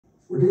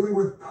We're dealing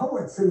with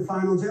poets in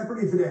Final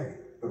Jeopardy today.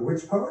 But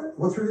which poet?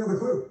 Let's reveal the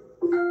clue.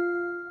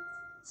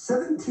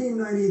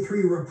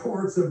 1793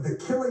 reports of the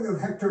killing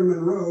of Hector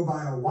Munro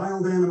by a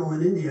wild animal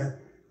in India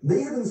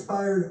may have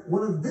inspired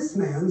one of this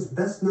man's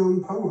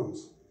best-known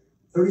poems.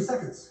 30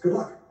 seconds. Good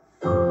luck.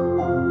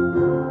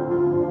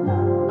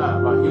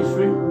 About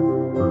history?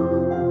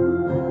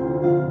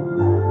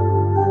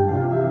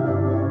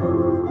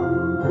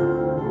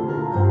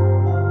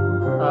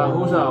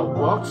 Who's a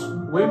box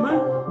women?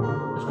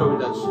 Let's go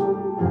with that.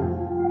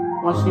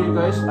 Once again,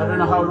 guys, I don't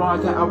know how long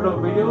I can upload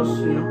videos.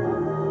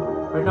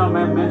 Right now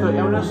my mental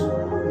illness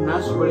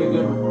not very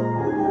good.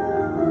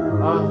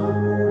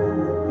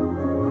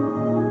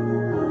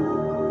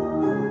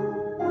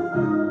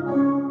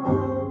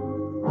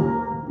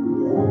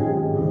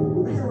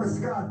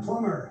 Scott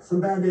Plummer.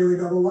 Some bad daily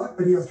double luck,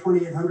 but he has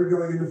 2,800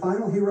 going into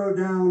final. He wrote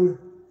down,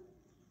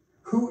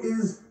 who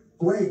is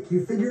Blake?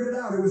 You figured it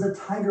out. It was a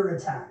tiger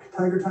attack.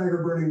 Tiger,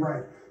 tiger, burning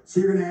bright. So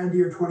you're going to add to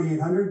your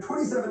 2,800,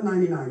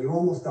 2,799. You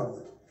almost doubled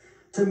it.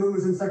 Tim Moon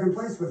was in second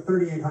place with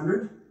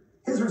 3,800.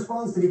 His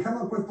response, did he come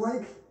up with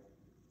Blake?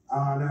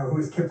 No,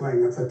 who's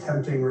Kipling? That's a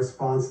tempting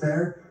response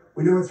there.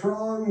 We know it's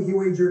wrong. He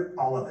wagered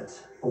all of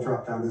it. He'll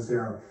drop down to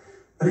 0.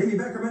 But Amy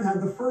Beckerman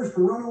had the first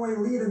runaway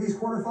lead of these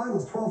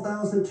quarterfinals,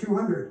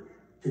 12,200.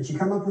 Did she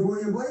come up with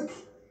William Blake?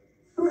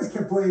 Who is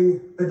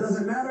Kipling? That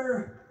doesn't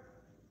matter.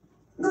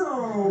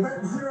 No,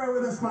 bet 0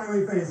 with a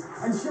smiley face.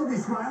 And she'll be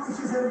smiling.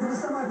 She's headed to the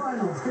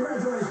semifinals.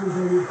 Congratulations,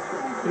 Amy.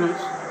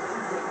 Yes.